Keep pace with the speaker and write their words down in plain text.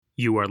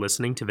You are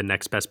listening to the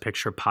Next Best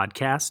Picture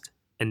podcast,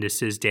 and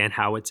this is Dan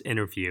Howitt's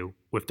interview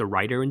with the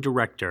writer and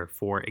director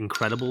for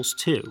Incredibles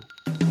 2,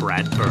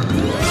 Brad Bird.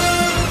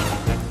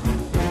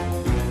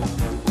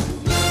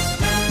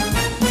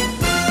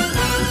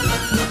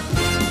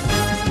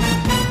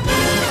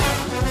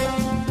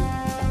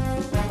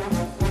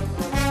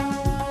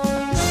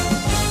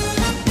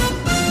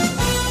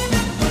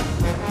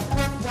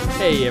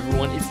 Hey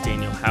everyone, it's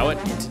Daniel Howitt,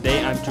 and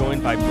today I'm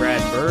joined by Brad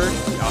Bird,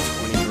 the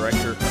Oscar-winning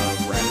director of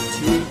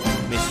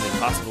Ratatouille, Mission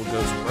Impossible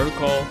Ghost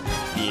Protocol,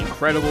 The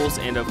Incredibles,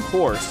 and of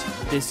course,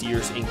 this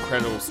year's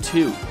Incredibles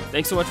 2.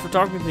 Thanks so much for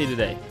talking with me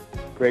today.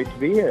 Great to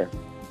be here.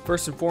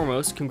 First and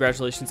foremost,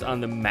 congratulations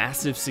on the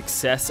massive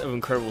success of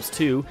Incredibles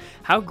 2.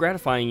 How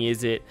gratifying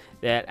is it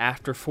that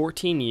after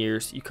 14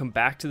 years, you come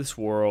back to this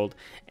world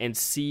and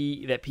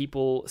see that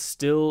people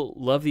still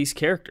love these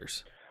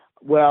characters?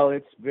 Well,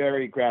 it's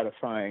very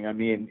gratifying. I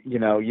mean,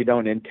 you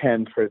don't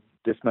intend for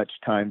this much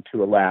time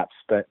to elapse,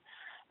 but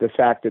the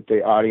fact that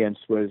the audience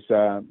was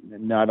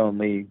not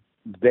only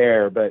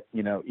there, but,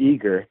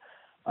 eager,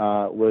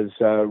 was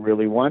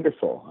really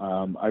wonderful.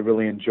 I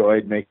really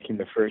enjoyed making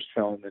the first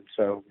film, and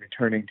so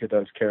returning to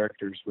those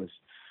characters was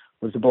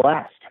a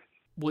blast.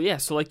 Well, yeah,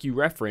 so like you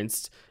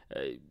referenced,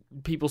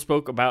 people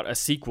spoke about a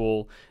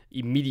sequel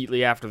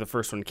immediately after the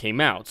first one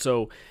came out.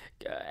 So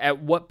at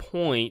what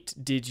point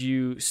did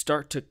you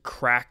start to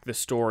crack the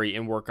story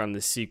and work on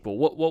the sequel?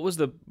 What was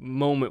the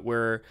moment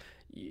where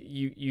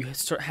you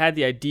had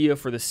the idea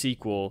for the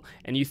sequel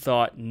and you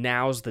thought,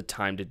 now's the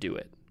time to do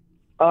it?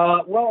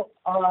 I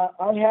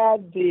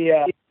had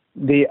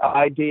the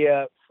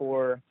idea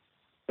for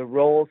the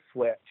role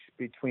switch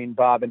between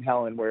Bob and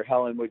Helen, where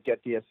Helen would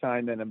get the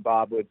assignment and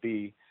Bob would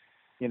be,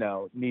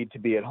 need to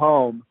be at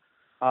home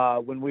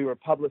when we were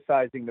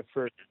publicizing the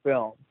first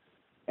film.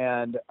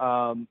 And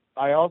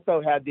I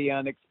also had the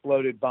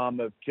unexploded bomb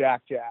of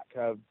Jack Jack,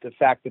 of the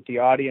fact that the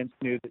audience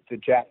knew that the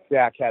Jack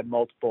Jack had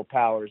multiple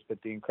powers,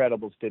 but the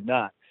Incredibles did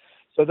not.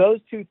 So those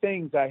two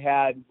things I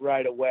had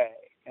right away.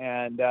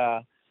 And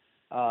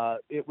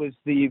it was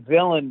the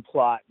villain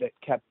plot that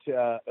kept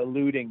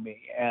eluding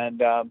me.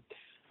 And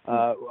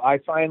I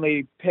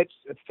finally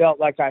felt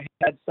like I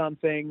had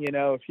something,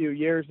 a few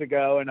years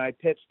ago, and I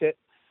pitched it.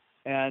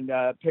 And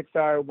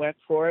Pixar went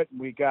for it, and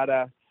we got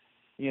a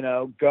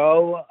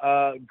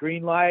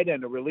green light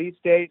and a release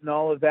date and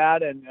all of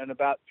that. And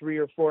about 3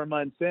 or 4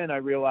 months in, I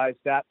realized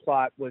that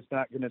plot was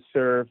not going to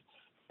serve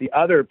the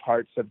other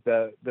parts of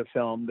the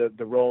film,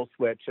 the role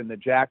switch and the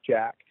Jack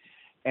Jack,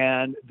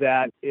 and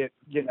that it,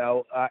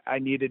 I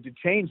needed to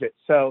change it.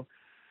 So,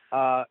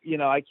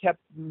 I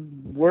kept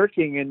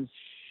working and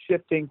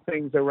shifting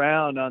things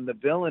around on the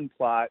villain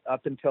plot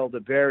up until the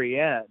very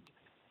end,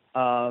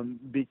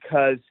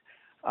 because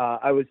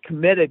I was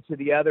committed to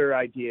the other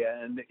idea,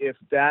 and if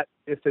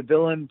the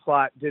villain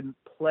plot didn't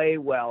play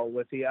well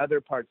with the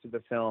other parts of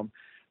the film,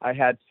 I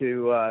had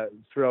to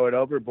throw it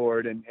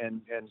overboard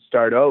and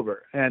start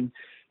over. And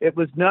it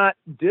was not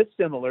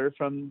dissimilar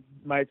from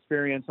my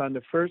experience on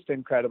the first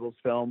Incredibles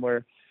film,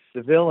 where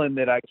the villain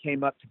that I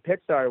came up to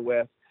Pixar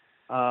with,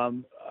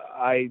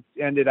 I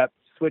ended up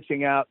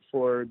switching out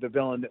for the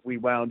villain that we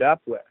wound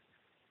up with,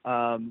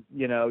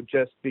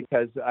 just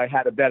because I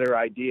had a better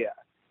idea.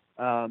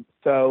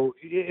 So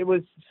it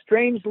was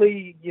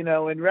strangely,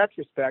 in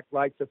retrospect,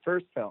 like the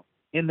first film,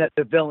 in that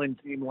the villain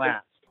came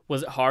last.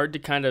 Was it hard to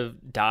kind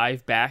of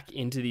dive back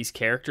into these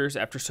characters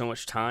after so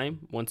much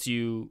time once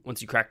you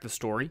cracked the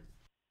story?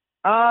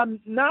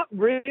 Not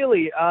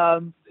really.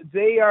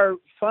 They are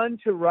fun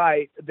to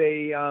write.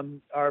 They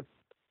are.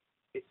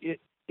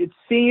 It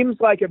seems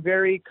like a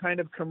very kind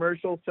of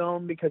commercial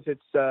film because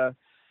it's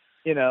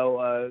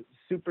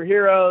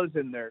superheroes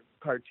and they're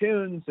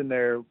cartoons and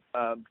they're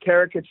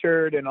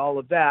caricatured and all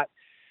of that.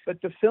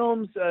 But the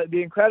films,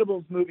 the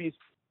Incredibles movies,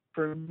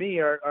 for me,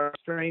 are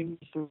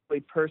strangely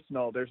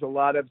personal. There's a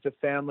lot of the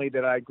family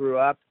that I grew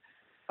up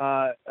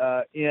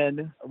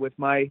in with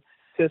my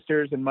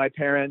sisters and my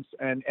parents,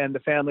 and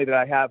the family that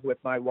I have with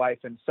my wife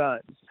and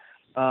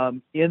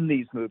sons in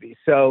these movies.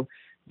 So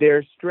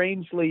they're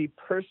strangely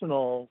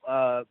personal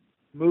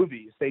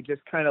movies. They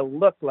just kind of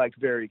look like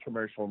very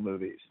commercial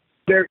movies.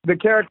 The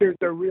characters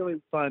are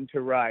really fun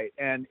to write,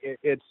 and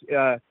it's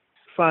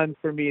fun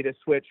for me to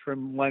switch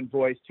from one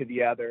voice to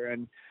the other.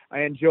 And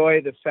I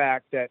enjoy the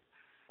fact that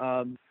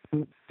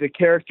the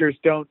characters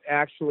don't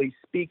actually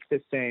speak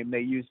the same. They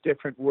use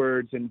different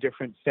words and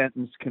different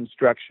sentence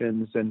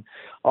constructions and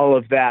all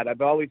of that.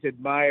 I've always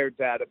admired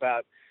that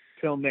about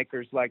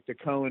filmmakers like the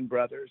Coen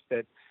brothers,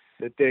 that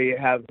they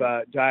have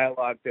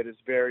dialogue that is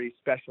very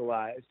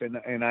specialized,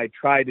 and I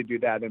try to do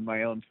that in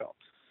my own films.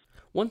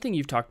 One thing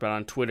you've talked about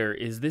on Twitter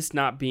is this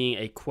not being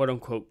a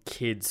quote-unquote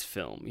kids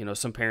film.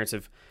 Some parents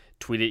have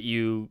tweeted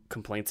you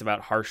complaints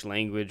about harsh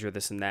language or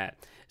this and that.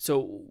 So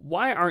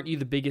why aren't you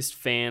the biggest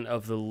fan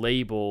of the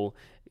label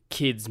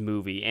kids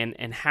movie,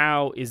 and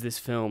how is this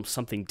film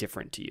something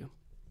different to you?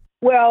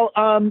 Well,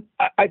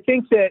 I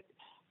think that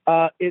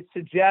it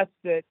suggests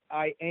that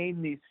I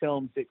aim these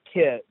films at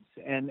kids,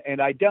 and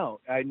I don't.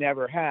 I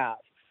never have.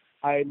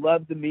 I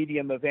love the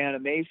medium of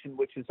animation,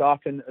 which is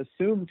often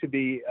assumed to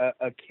be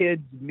a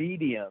kid's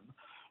medium,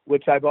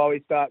 which I've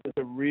always thought was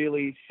a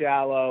really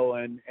shallow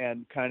and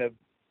kind of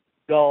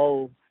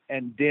dull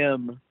and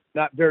dim,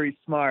 not very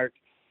smart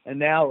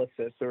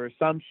analysis or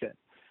assumption.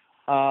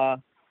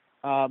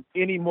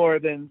 Any more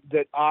than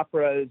that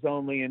opera is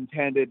only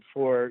intended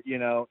for,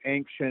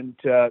 ancient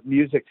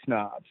music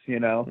snobs,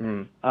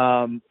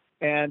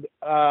 And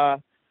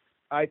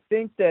I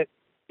think that,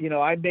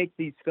 I make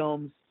these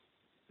films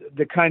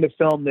the kind of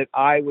film that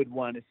I would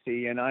want to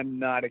see, and I'm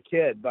not a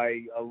kid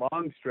by a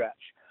long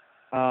stretch.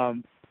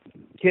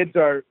 Kids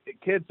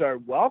are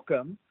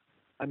welcome.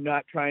 I'm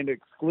not trying to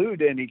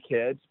exclude any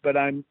kids, but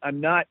I'm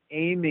not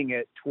aiming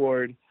it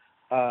toward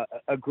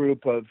a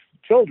group of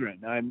children.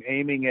 I'm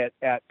aiming it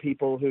at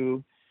people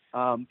who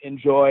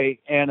enjoy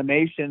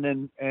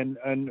animation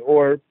and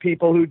or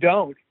people who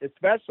don't,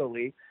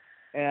 especially,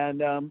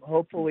 and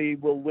hopefully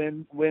will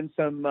win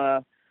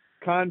some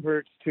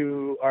converts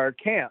to our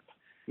camp.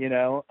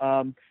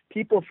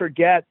 People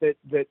forget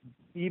that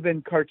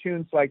even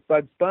cartoons like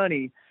Bugs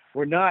Bunny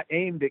were not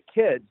aimed at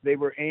kids. They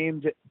were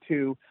aimed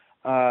to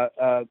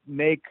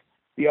make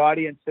the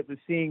audience that was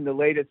seeing the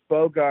latest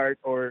Bogart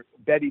or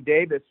Betty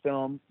Davis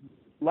film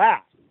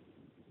laugh.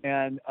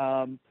 And,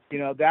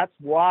 that's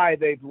why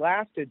they've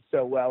lasted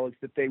so well, is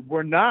that they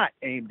were not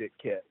aimed at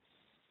kids.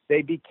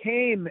 They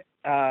became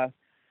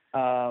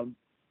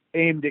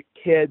aimed at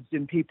kids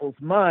in people's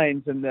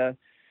minds in the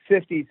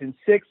 50s and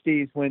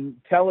 60s when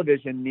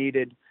television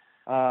needed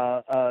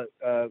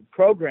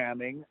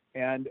programming,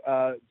 and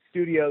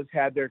studios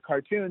had their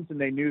cartoons and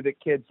they knew that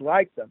kids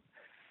liked them.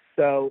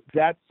 So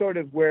that's sort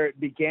of where it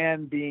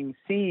began being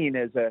seen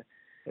as a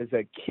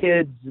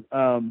kid's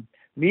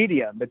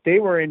medium, but they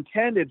were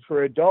intended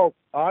for adult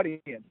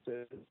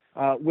audiences,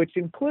 which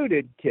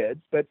included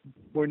kids, but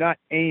were not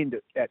aimed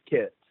at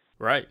kids.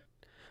 Right.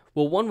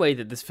 Well, one way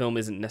that this film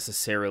isn't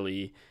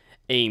necessarily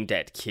aimed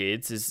at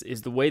kids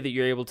is the way that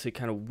you're able to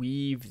kind of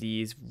weave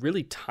these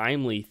really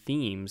timely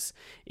themes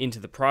into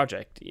the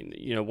project.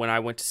 When I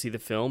went to see the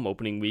film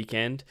opening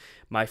weekend,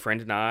 my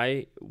friend and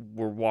I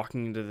were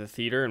walking into the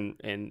theater,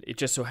 and it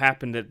just so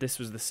happened that this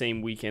was the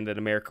same weekend that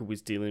America was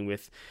dealing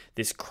with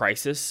this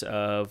crisis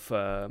of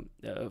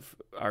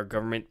our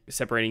government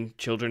separating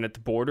children at the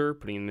border,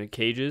 putting them in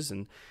cages,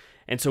 and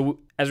so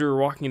as we were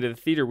walking into the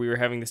theater, we were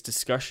having this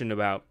discussion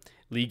about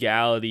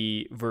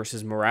legality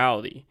versus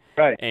morality.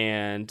 Right.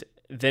 And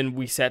then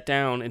we sat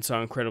down and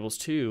saw Incredibles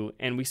 2,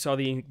 and we saw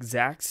the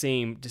exact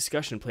same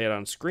discussion play out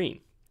on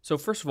screen. So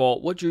first of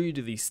all, what drew you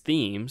to these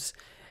themes,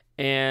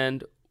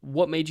 and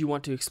what made you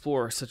want to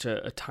explore such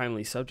a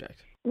timely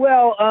subject?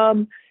 Well,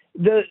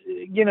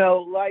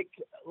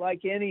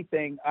 like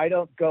anything, I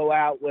don't go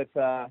out with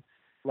a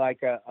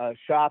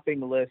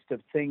shopping list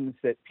of things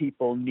that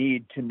people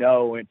need to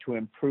know and to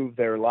improve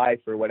their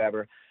life or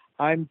whatever.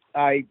 I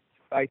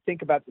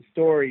think about the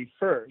story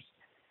first.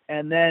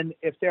 And then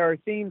if there are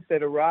themes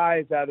that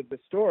arise out of the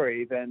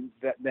story, then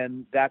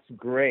that's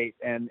great.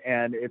 And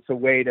it's a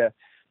way to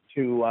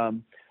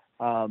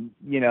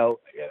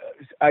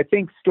I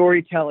think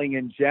storytelling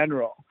in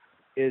general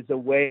is a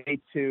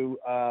way to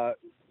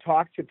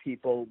talk to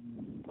people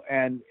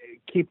and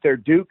keep their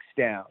dukes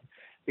down,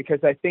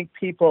 because I think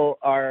people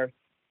are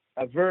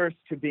averse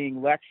to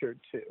being lectured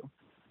to.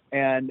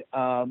 And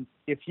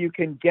if you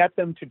can get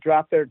them to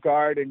drop their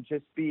guard and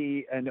just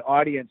be an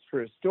audience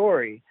for a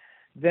story,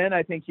 then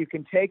I think you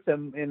can take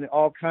them in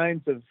all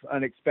kinds of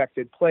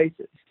unexpected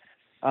places.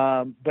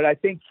 But I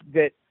think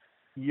that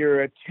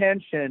your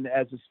attention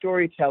as a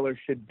storyteller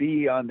should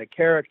be on the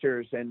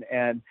characters and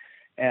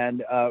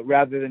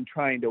rather than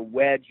trying to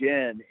wedge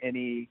in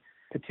any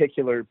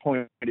particular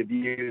point of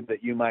view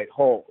that you might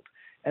hold,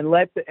 and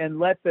let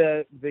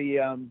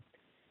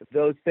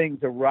those things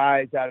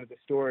arise out of the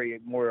story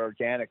more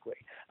organically.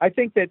 I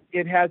think that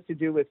it has to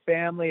do with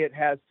family. It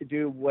has to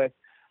do with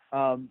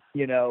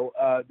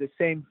the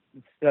same,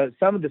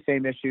 some of the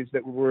same issues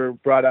that were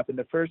brought up in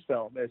the first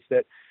film, is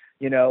that,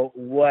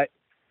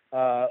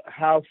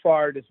 how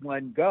far does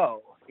one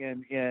go?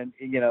 And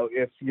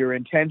if your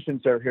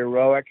intentions are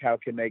heroic, how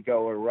can they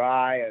go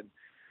awry?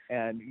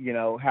 And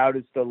how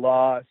does the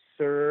law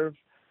serve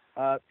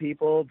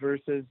people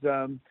versus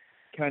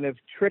kind of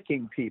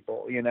tricking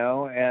people,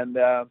 and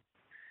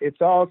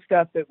it's all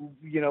stuff that,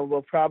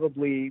 will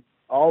probably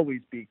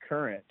always be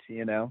current,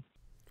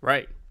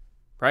 Right.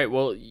 Right.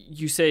 Well,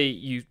 you say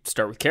you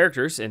start with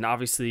characters, and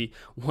obviously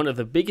one of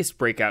the biggest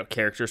breakout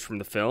characters from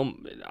the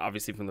film,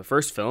 obviously from the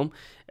first film,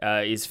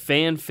 is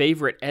fan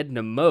favorite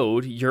Edna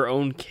Mode, your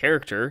own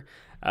character.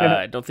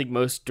 I don't think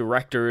most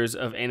directors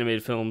of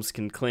animated films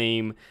can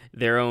claim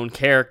their own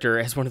character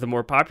as one of the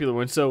more popular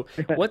ones. So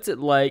what's it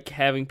like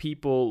having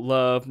people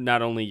love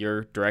not only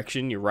your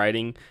direction, your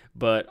writing,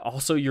 but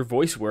also your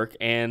voice work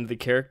and the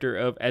character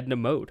of Edna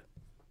Mode?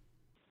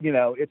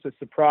 It's a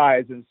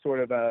surprise and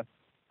sort of a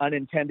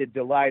unintended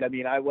delight. I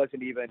mean, I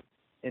wasn't even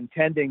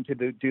intending to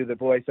do the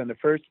voice on the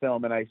first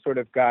film, and I sort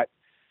of got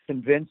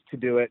convinced to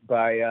do it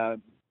by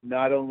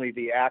not only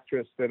the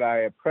actress that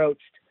I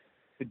approached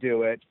to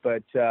do it,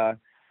 but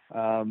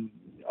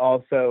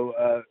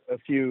Also, a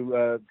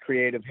few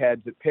creative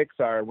heads at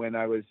Pixar when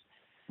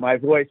my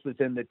voice was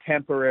in the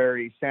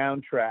temporary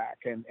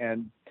soundtrack,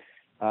 and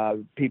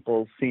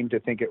people seemed to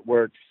think it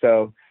worked.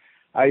 So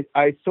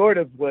I sort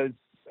of was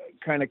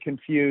kind of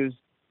confused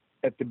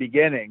at the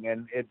beginning,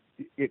 and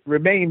it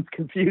remains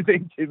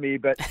confusing to me,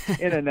 but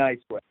in a nice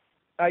way.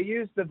 I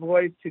used the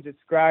voice to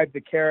describe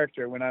the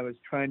character when I was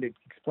trying to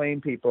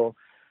explain people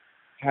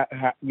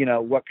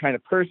what kind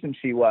of person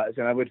she was,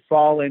 and I would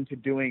fall into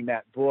doing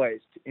that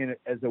voice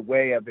as a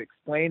way of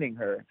explaining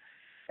her,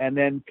 and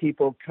then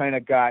people kind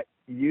of got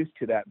used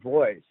to that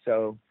voice.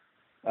 So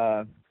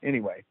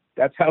anyway,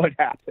 that's how it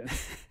happened.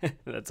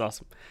 That's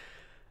awesome.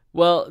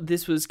 Well,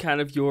 this was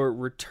kind of your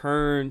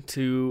return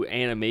to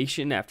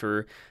animation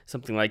after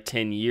something like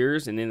 10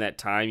 years, and in that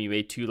time you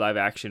made 2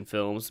 live-action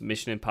films,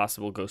 Mission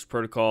Impossible Ghost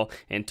Protocol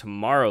and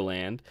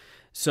Tomorrowland.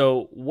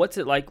 So what's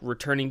it like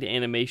returning to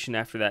animation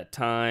after that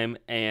time,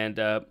 and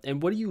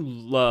what do you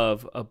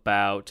love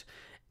about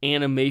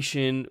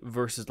animation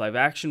versus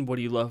live-action? What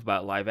do you love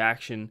about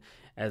live-action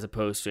as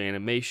opposed to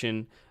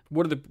animation?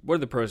 What are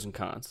the pros and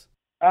cons?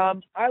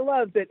 I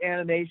love that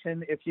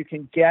animation, if you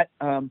can get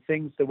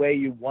things the way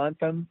you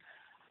want them,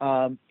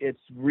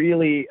 it's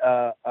really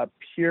a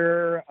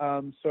pure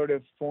sort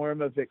of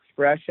form of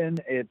expression.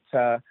 It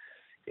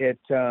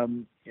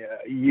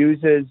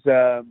uses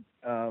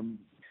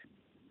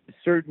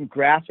certain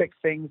graphic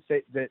things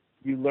that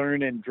you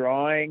learn in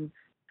drawing.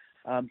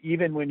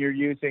 Even when you're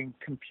using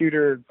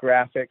computer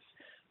graphics,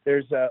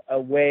 there's a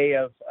way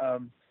of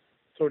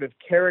sort of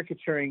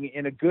caricaturing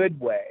in a good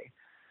way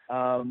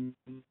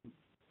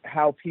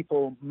how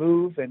people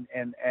move and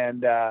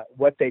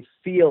what they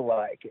feel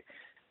like.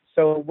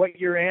 So what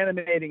you're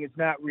animating is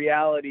not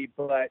reality,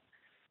 but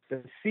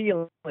the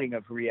feeling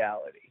of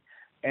reality.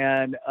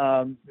 And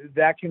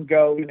that can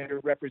go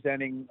into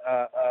representing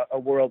a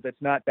world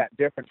that's not that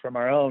different from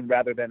our own,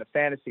 rather than a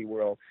fantasy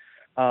world.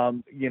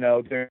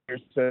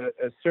 There's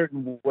a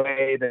certain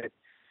way that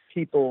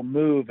people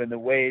move, and the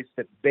ways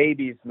that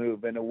babies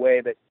move, and the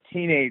way that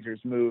teenagers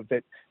move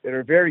that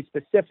are very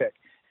specific.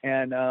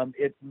 And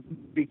it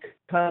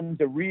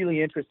becomes a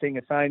really interesting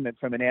assignment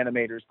from an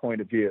animator's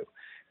point of view.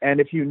 And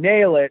if you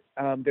nail it,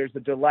 there's a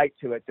delight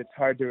to it that's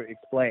hard to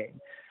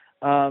explain.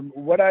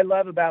 What I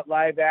love about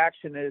live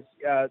action is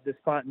the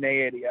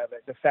spontaneity of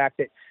it, the fact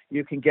that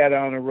you can get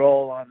on a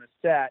roll on the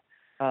set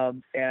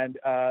and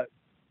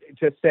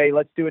just say,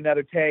 let's do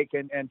another take,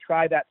 and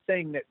try that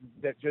thing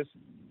that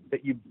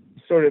you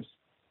sort of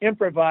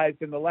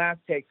improvised in the last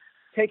take.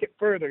 Take it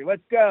further.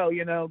 Let's go,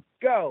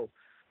 go.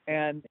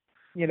 And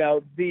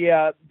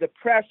the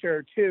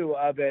pressure too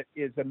of it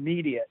is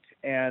immediate,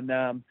 and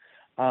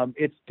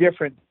it's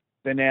different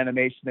than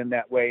animation in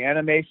that way.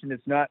 Animation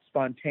is not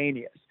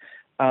spontaneous.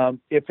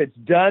 If it's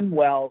done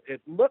well,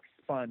 it looks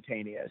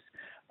spontaneous,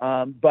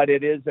 but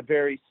it is a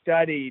very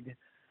studied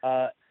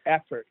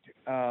effort,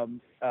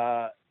 and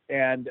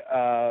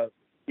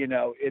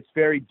it's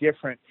very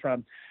different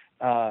from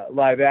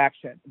live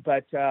action.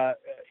 But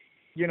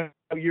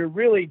you're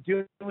really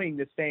doing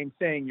the same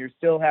thing. You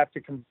still have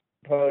to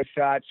compose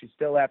shots. You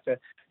still have to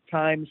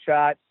time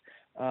shots.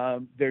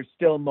 There's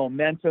still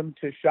momentum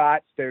to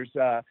shots. There's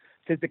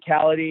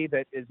physicality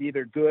that is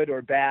either good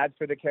or bad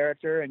for the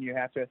character, and you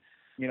have to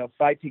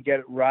fight to get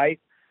it right.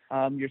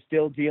 You're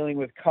still dealing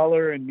with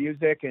color and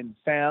music and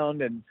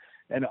sound and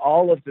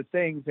all of the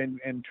things,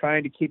 and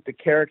trying to keep the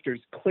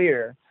characters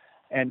clear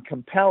and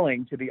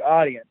compelling to the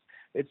audience.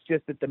 It's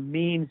just that the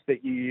means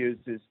that you use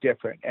is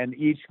different, and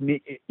each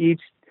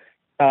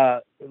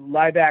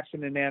live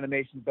action and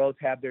animation both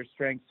have their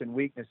strengths and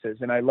weaknesses,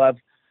 and I love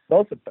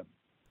both of them.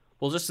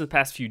 Well, just in the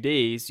past few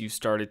days, you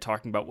started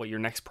talking about what your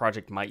next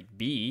project might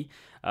be.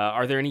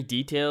 Are there any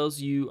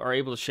details you are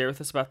able to share with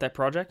us about that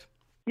project?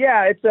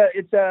 Yeah,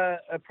 it's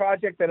a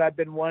project that I've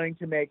been wanting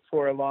to make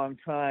for a long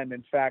time.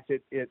 In fact,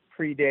 it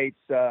predates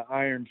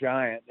Iron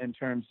Giant in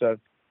terms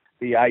of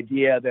the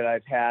idea that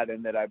I've had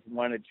and that I've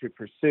wanted to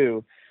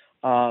pursue.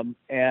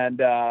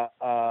 And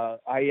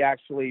I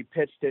actually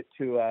pitched it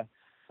to a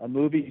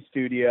movie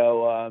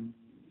studio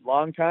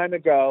long time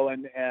ago,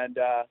 I'm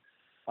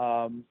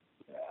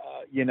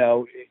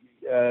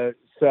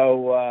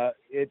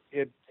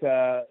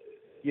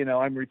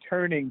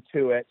returning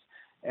to it.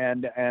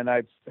 And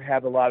I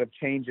have a lot of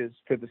changes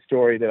to the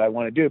story that I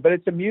want to do. But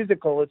it's a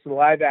musical. It's a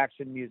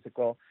live-action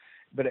musical,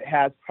 but it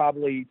has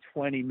probably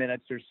 20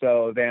 minutes or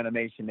so of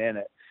animation in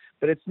it.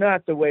 But it's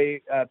not the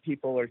way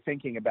people are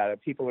thinking about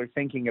it. People are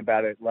thinking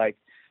about it like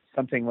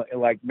something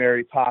like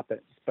Mary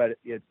Poppins, but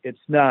it's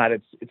not.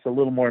 It's a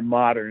little more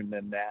modern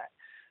than that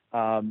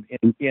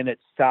in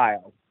its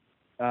style.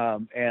 I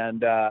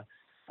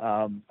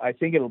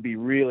think it'll be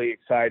really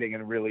exciting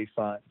and really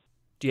fun.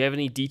 Do you have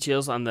any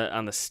details on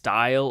the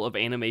style of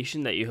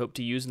animation that you hope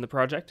to use in the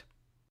project?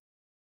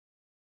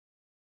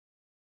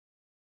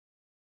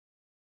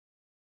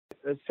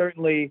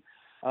 Certainly,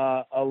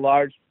 a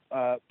large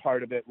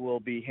part of it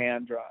will be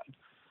hand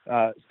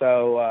drawn.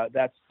 So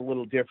that's a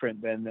little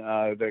different than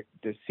the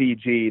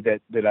CG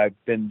that I've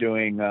been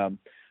doing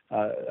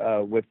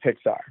with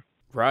Pixar.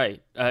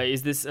 Right.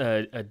 Is this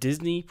a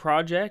Disney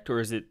project, or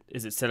is it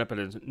set up at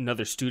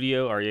another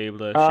studio? Are you able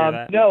to share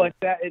that? No,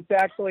 it's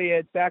actually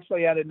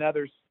at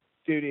another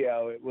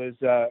studio. It was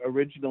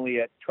originally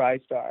at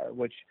TriStar,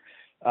 which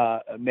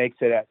makes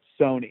it at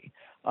Sony.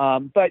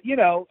 But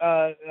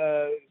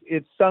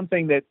it's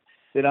something that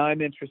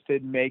I'm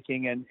interested in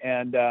making,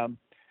 and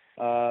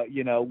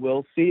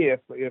we'll see if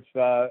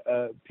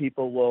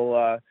people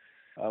will,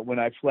 when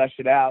I flesh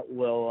it out,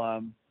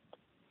 will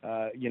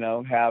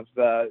have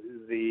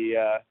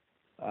the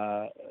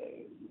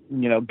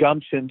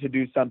gumption to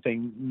do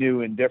something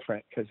new and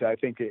different, because I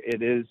think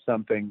it is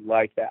something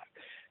like that,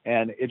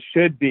 and it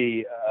should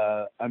be.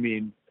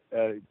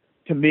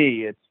 To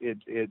me,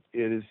 it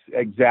is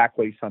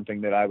exactly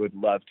something that I would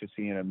love to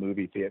see in a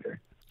movie theater.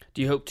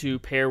 Do you hope to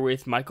pair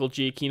with Michael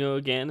Giacchino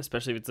again,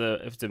 especially if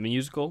it's a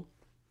musical?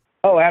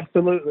 Oh,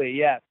 absolutely,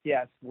 yes.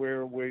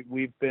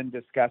 We've been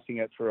discussing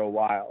it for a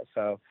while,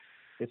 so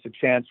it's a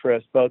chance for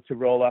us both to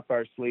roll up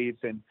our sleeves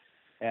and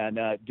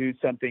do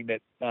something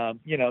that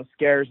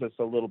scares us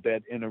a little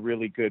bit in a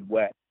really good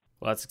way.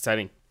 Well, that's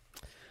exciting.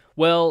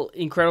 Well,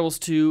 Incredibles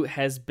 2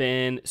 has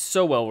been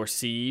so well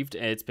received.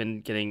 It's been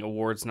getting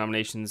awards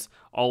nominations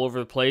all over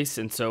the place,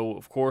 and so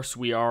of course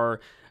we are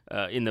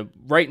in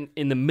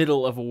the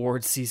middle of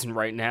awards season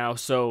right now.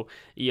 So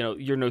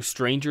you're no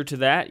stranger to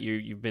that.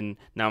 You've been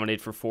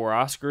nominated for 4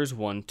 Oscars,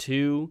 won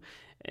 2.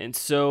 And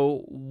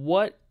so,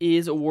 what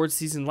is awards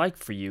season like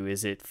for you?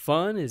 Is it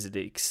fun? Is it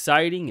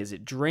exciting? Is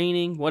it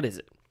draining? What is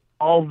it?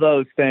 All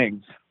those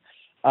things.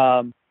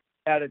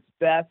 At its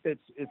best,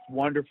 it's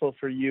wonderful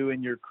for you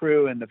and your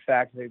crew, and the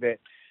fact that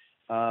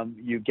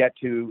you get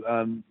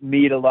to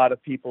meet a lot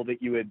of people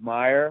that you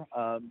admire,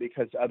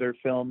 because other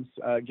films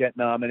get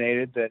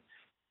nominated that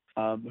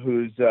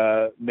whose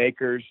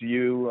makers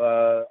you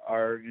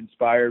are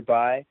inspired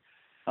by.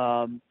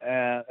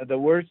 The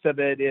worst of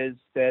it is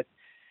that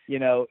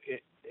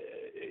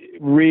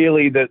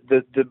really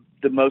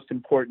the most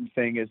important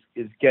thing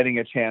is getting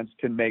a chance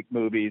to make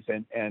movies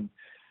and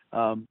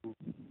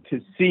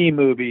to see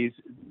movies.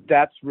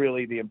 That's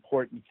really the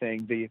important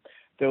thing. The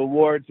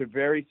awards are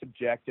very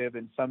subjective,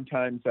 and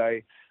sometimes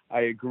I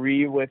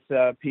agree with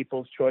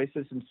people's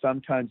choices, and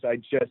sometimes I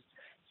just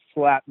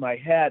slap my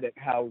head at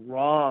how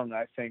wrong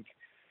I think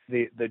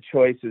the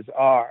choices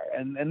are.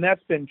 And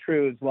that's been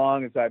true as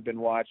long as I've been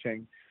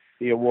watching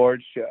the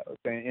award shows.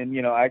 And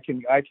I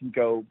can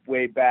go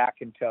way back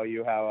and tell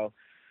you how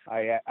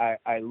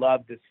I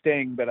love The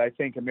Sting, but I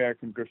think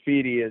American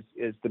Graffiti is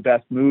the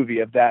best movie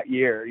of that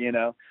year.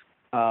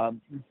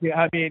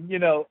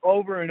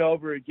 Over and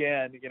over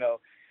again,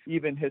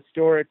 even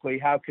historically,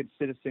 how could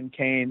Citizen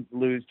Kane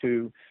lose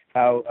to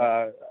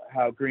How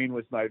Green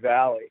Was My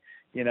Valley?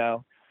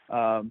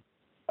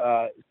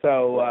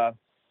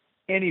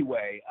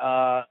 Anyway,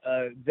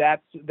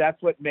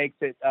 that's what makes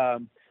it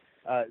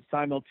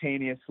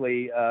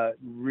simultaneously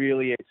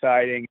really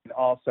exciting, and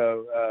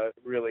also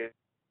really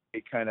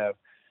kind of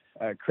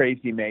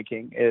crazy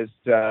making is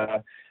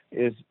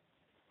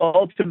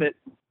ultimately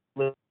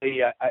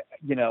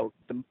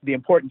the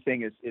important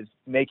thing is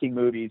making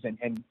movies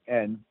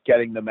and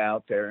getting them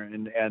out there,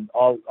 and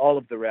all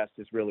of the rest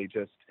is really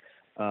just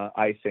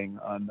icing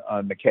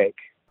on the cake.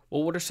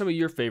 Well, what are some of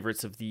your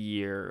favorites of the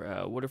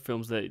year? What are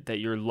films that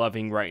you're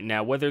loving right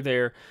now, whether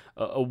they're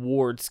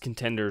awards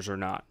contenders or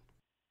not?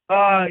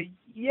 I'm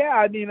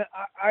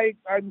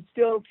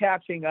still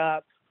catching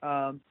up,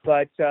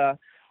 but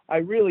I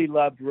really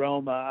loved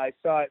Roma. I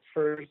saw it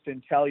first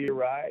in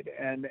Telluride,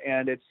 and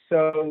it's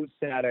so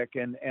static,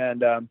 and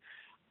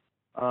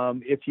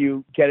if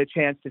you get a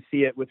chance to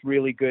see it with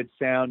really good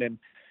sound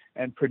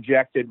and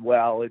projected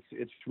well,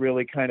 it's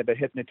really kind of a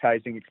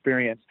hypnotizing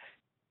experience.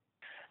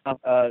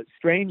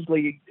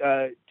 Strangely,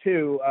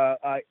 too,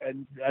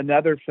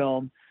 another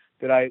film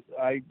that I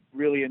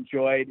really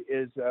enjoyed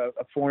is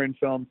a foreign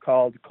film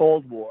called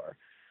Cold War,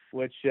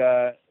 which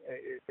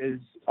is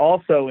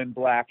also in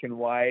black and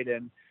white,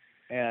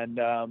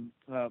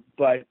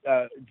 but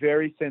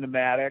very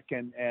cinematic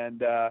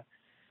and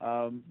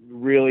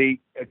really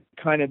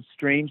kind of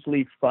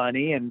strangely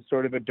funny in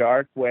sort of a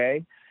dark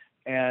way,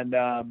 and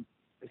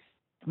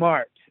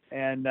smart.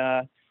 And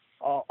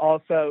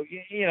also,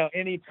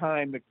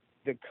 anytime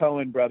the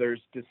Coen brothers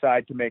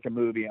decide to make a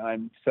movie,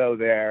 I'm so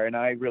there. And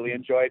I really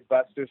enjoyed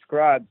Buster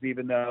Scruggs,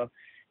 even though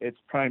it's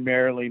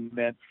primarily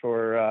meant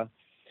for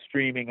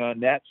streaming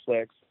on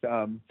Netflix.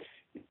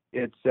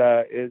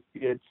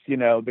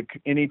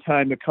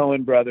 Anytime the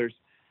Coen brothers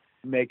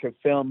make a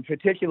film,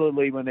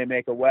 particularly when they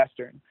make a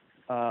Western,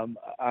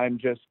 I'm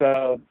just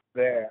so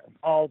there.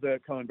 All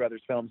the Coen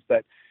brothers films,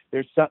 but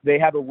they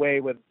have a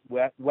way with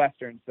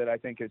Westerns that I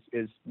think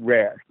is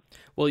rare.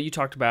 Well, you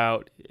talked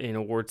about in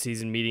award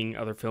season meeting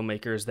other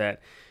filmmakers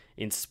that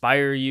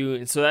inspire you,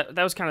 and so that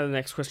was kind of the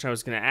next question I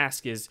was going to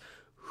ask is,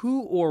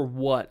 who or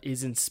what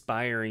is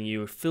inspiring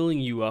you, filling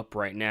you up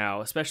right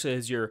now, especially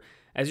as you're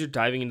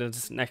diving into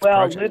this next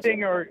project?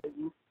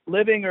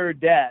 Living or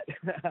dead.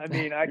 I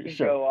mean, I can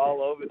go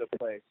all over the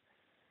place.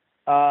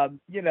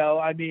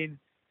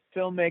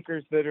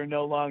 filmmakers that are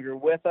no longer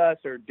with us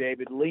are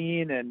David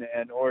Lean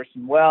and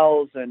Orson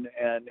Welles and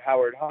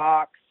Howard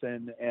Hawks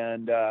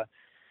and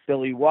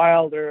Billy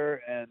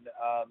Wilder and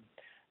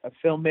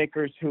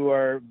filmmakers who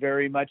are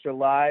very much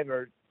alive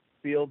are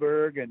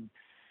Spielberg and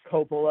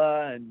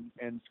Coppola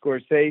and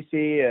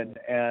Scorsese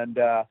and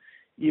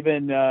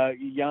even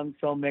young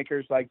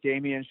filmmakers like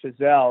Damien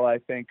Chazelle, I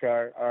think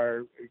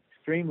are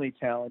extremely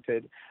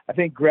talented. I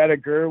think Greta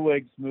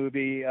Gerwig's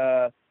movie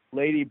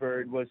Lady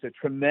Bird was a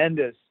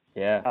tremendous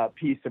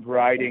piece of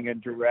writing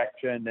and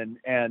direction,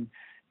 and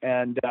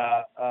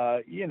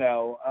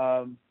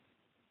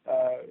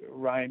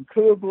Ryan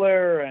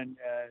Coogler and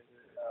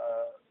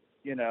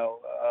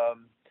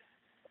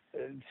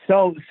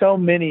so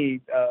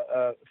many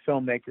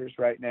filmmakers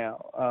right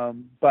now.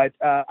 But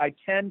I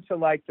tend to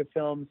like the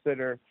films that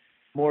are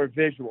more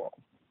visual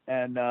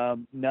and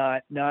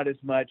not as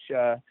much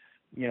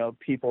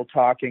people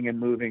talking and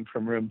moving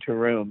from room to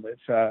room.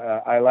 It's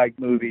I like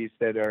movies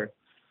that are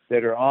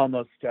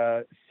almost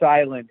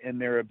silent in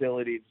their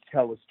ability to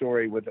tell a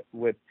story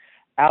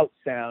without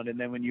sound, and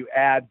then when you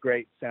add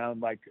great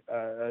sound like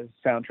a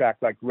soundtrack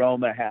like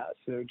Roma has,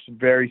 which is a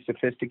very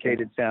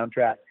sophisticated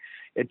soundtrack,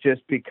 it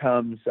just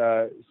becomes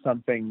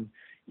something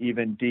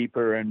even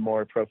deeper and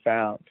more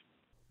profound.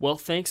 Well,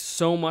 thanks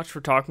so much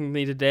for talking with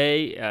me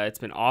today. It's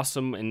been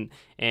awesome,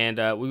 and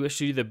we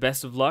wish you the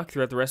best of luck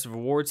throughout the rest of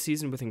awards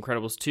season with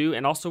Incredibles 2,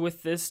 and also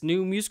with this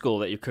new musical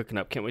that you're cooking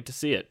up. Can't wait to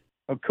see it.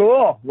 Oh,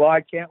 cool. Well, I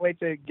can't wait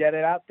to get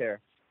it out there.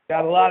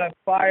 Got a lot of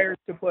fires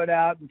to put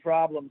out and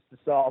problems to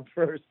solve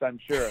first, I'm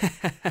sure.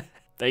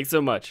 Thanks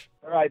so much.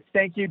 All right.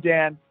 Thank you,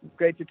 Dan.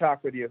 Great to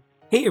talk with you.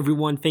 Hey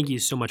everyone, thank you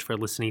so much for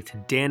listening to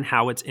Dan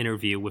Howitt's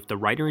interview with the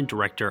writer and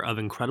director of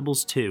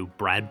Incredibles 2,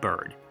 Brad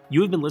Bird.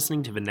 You have been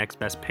listening to the Next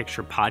Best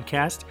Picture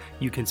podcast.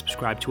 You can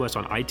subscribe to us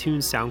on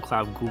iTunes,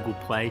 SoundCloud, Google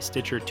Play,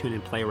 Stitcher,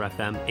 TuneIn, Player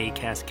FM,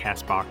 Acast,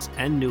 CastBox,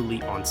 and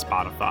newly on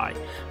Spotify.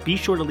 Be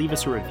sure to leave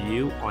us a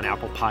review on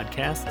Apple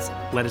Podcasts.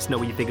 Let us know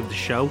what you think of the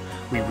show.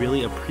 We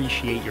really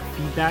appreciate your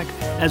feedback,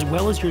 as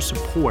well as your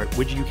support,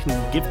 which you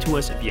can give to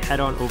us if you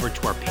head on over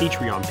to our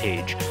Patreon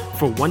page.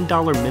 For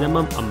 $1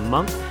 minimum a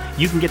month,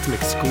 you can get some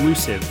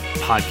exclusive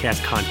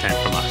podcast content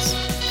from us.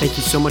 Thank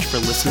you so much for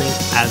listening.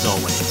 As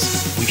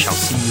always, we shall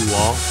see you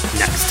all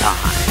next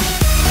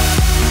time.